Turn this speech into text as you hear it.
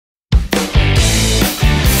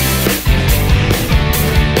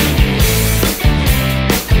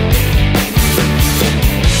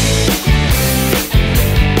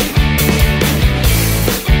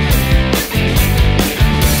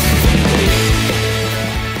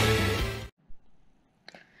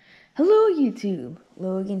Hello YouTube,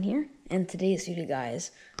 Logan here, and today's video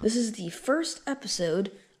guys, this is the first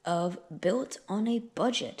episode of Built on a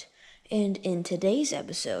Budget, and in today's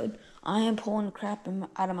episode, I am pulling crap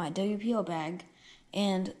out of my WPO bag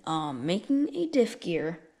and making a diff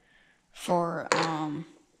gear for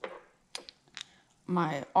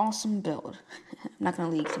my awesome build. I'm not going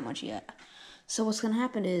to leak too much yet. So what's going to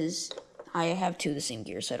happen is, I have two of the same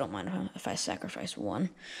gears, so I don't mind if I sacrifice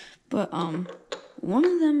one, but one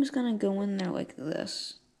of them is going to go in there like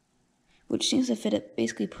this, which seems to fit it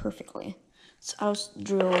basically perfectly. So I'll just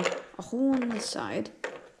drill a hole on this side,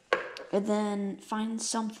 and then find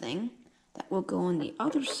something that will go on the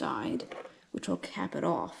other side, which will cap it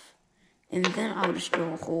off. And then I'll just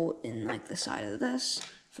drill a hole in like the side of this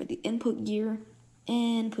for the input gear,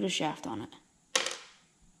 and put a shaft on it.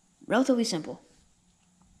 Relatively simple.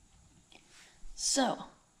 So,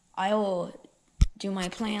 I will do my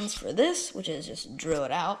plans for this, which is just drill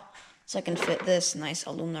it out so I can fit this nice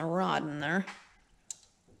aluminum rod in there.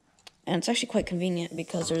 And it's actually quite convenient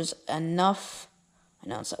because there's enough, I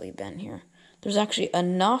know it's slightly bent here, there's actually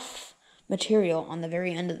enough material on the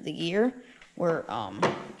very end of the gear where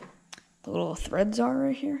the little threads are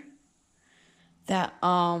right here that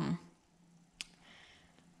I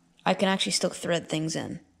can actually still thread things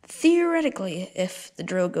in. Theoretically, if the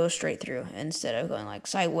drill goes straight through instead of going like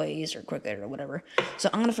sideways or crooked or whatever. So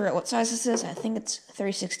I'm gonna figure out what size this is. I think it's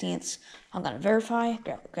 3/16. I'm gonna verify,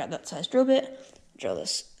 grab that size drill bit, drill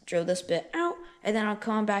this bit out, and then I'll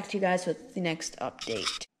come back to you guys with the next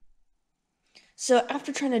update. So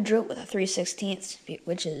after trying to drill with a 3/16,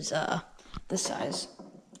 which is this size,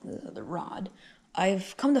 the rod,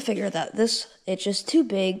 I've come to figure that it's just too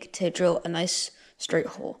big to drill a nice straight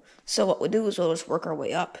hole. So what we'll do is we'll just work our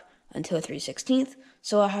way up until a 3/16.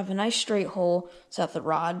 So I have a nice straight hole so that the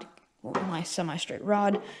rod, my semi-straight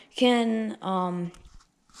rod, can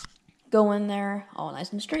go in there all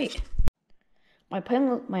nice and straight. My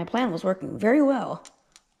plan was working very well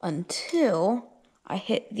until I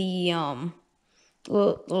hit the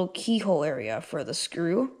little keyhole area for the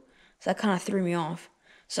screw. So that kind of threw me off.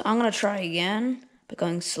 So I'm gonna try again, but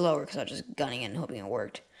going slower because I was just gunning it and hoping it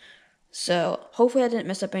worked. So, hopefully I didn't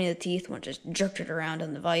mess up any of the teeth when I just jerked it around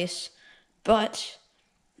in the vise. But,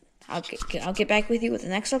 I'll get back with you with the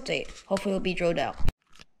next update. Hopefully it'll be drilled out.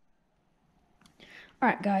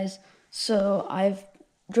 Alright guys, so I've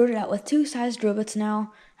drilled it out with two size drill bits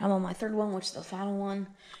now. I'm on my third one, which is the final one.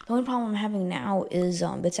 The only problem I'm having now is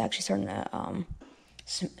it's actually starting to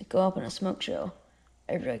go up in a smoke show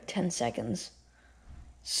every like 10 seconds.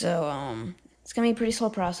 So, it's going to be a pretty slow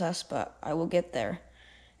process, but I will get there.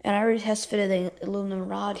 And I already test fitted an aluminum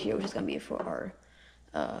rod here, which is going to be for our,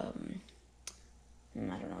 I don't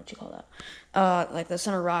know what you call that, like the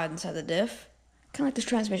center rod inside the diff. Kind of like this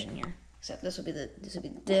transmission here, except this will be the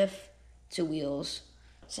diff, two wheels,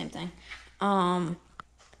 same thing.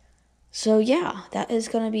 So yeah, that is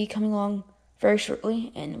going to be coming along very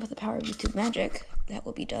shortly, and with the power of YouTube magic, that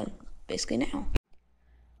will be done basically now.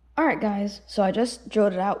 Alright guys, so I just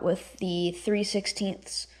drilled it out with the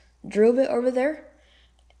 3/16 drill bit over there,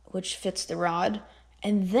 which fits the rod,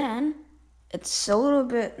 and then it's a little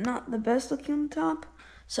bit not the best looking on the top,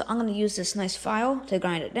 so I'm going to use this nice file to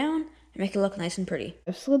grind it down and make it look nice and pretty.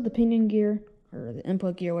 I've slid the pinion gear, or the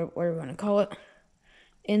input gear, whatever you want to call it,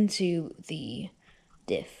 into the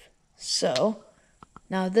diff. So,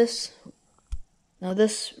 now this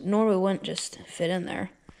normally wouldn't just fit in there,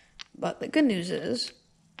 but the good news is,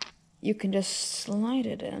 you can just slide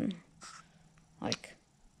it in, like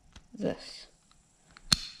this.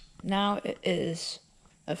 Now it is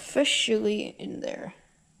officially in there.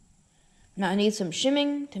 Now I need some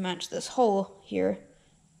shimming to match this hole here,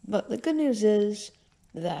 but the good news is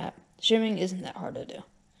that shimming isn't that hard to do.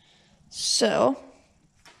 So,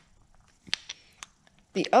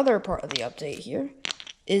 the other part of the update here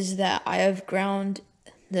is that I have ground,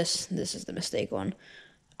 this is the mistake one,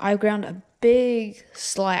 I've ground a big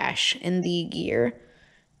slash in the gear,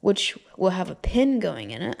 which will have a pin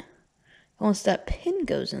going in it. Once that pin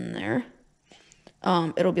goes in there,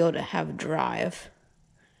 it'll be able to have drive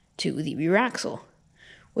to the rear axle,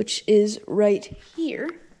 which is right here.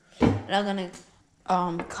 And I'm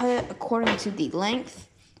gonna cut it according to the length.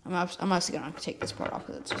 I'm actually gonna take this part off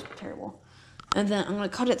because it's just terrible. And then I'm gonna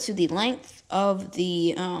cut it to the length of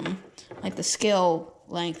the like the scale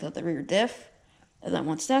length of the rear diff. And then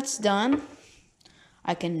once that's done,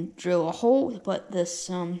 I can drill a hole to put this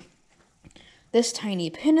this tiny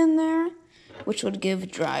pin in there, which would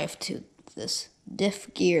give drive to this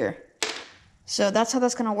diff gear. So that's how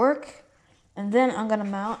that's going to work. And then I'm going to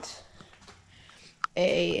mount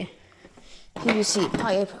a PVC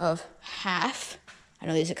pipe of half I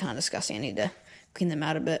know these are kind of disgusting. I need to clean them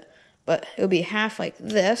out a bit. But it would be half like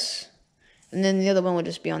this, and then the other one would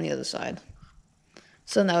just be on the other side.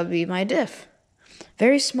 So that would be my diff.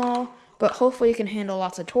 Very small, but hopefully it can handle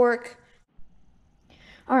lots of torque.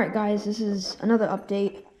 Alright guys, this is another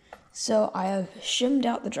update. So I have shimmed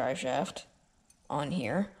out the drive shaft on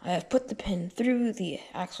here. I have put the pin through the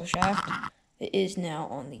axle shaft. It is now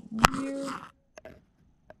on the gear.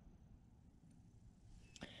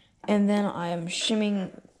 And then I am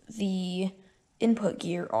shimming the input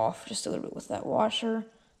gear off just a little bit with that washer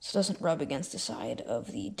so it doesn't rub against the side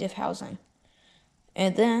of the diff housing.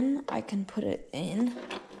 And then I can put it in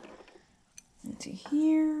into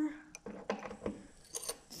here,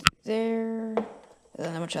 there, and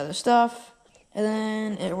then a bunch of other stuff, and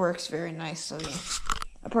then it works very nicely.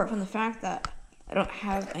 Apart from the fact that I don't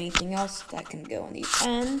have anything else that can go on the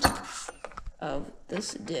end of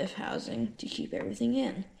this diff housing to keep everything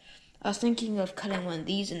in. I was thinking of cutting one of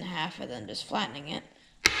these in half and then just flattening it,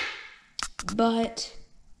 but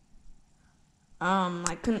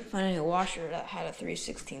I couldn't find any washer that had a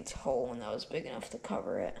 3/16 hole and that was big enough to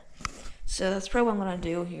cover it. So that's probably what I'm gonna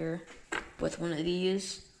do here with one of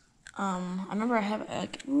these. I remember I have a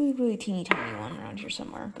really teeny tiny one around here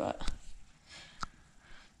somewhere, but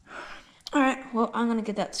alright, well, I'm gonna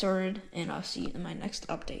get that sorted and I'll see you in my next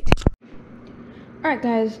update. Alright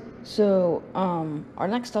guys, so our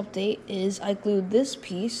next update is I glued this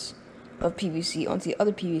piece of PVC onto the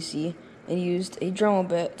other PVC and used a Dremel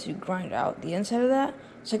bit to grind out the inside of that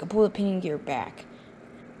so I could pull the pinion gear back.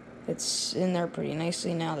 It's in there pretty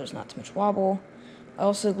nicely now, there's not too much wobble. I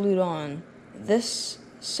also glued on this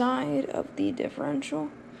side of the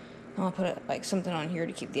differential. I'll put like something on here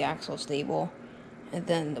to keep the axle stable, and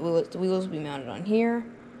then the wheels will be mounted on here.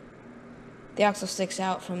 The axle sticks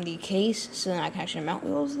out from the case, so then I can actually mount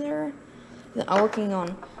wheels there. Then I'm working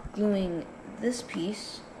on gluing this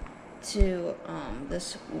piece to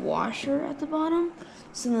this washer at the bottom,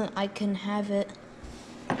 so that I can have it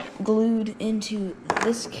glued into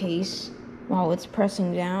this case while it's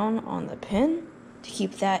pressing down on the pin to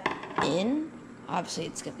keep that in. Obviously,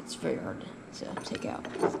 it's very hard to take out.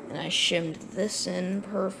 And I shimmed this in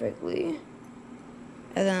perfectly,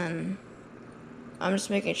 and then I'm just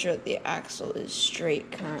making sure that the axle is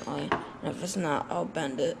straight currently, and if it's not, I'll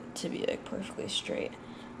bend it to be like perfectly straight.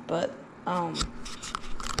 But I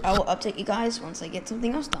will update you guys once I get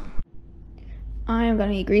something else done. I am going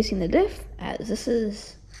to be greasing the diff, as this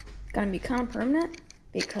is going to be kind of permanent,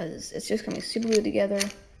 because it's just going to be super glued together,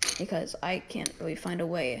 because I can't really find a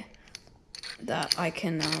way that I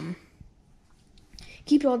can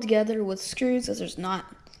keep it all together with screws, as there's not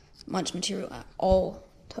much material at all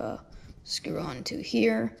to screw onto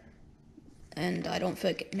here, and I don't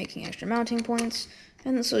feel like making extra mounting points,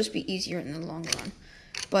 and this will just be easier in the long run.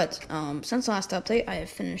 But since the last update, I have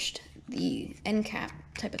finished the end cap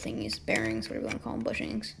type of thingies, bearings, whatever you want to call them,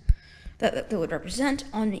 bushings, that would represent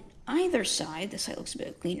on the either side. This side looks a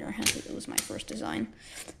bit cleaner, hence it was my first design.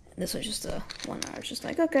 This was just a one that I was just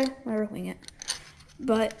like, okay, whatever, wing it.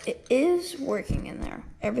 But it is working in there.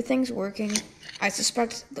 Everything's working. I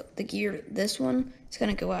suspect the gear, this one, is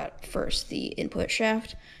going to go out first, the input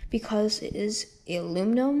shaft, because it is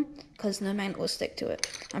aluminum, because no magnet will stick to it.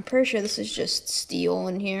 I'm pretty sure this is just steel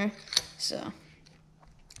in here, so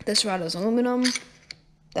this rod is aluminum.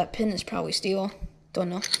 That pin is probably steel, don't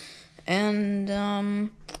know. And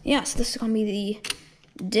yeah, so this is going to be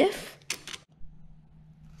the diff.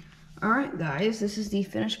 Alright guys, this is the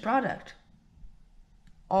finished product.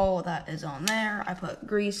 All of that is on there. I put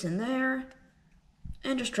grease in there,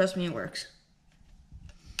 and just trust me, it works.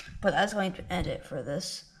 But that's going to end it for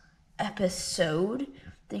this episode.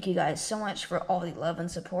 Thank you guys so much for all the love and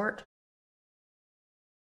support.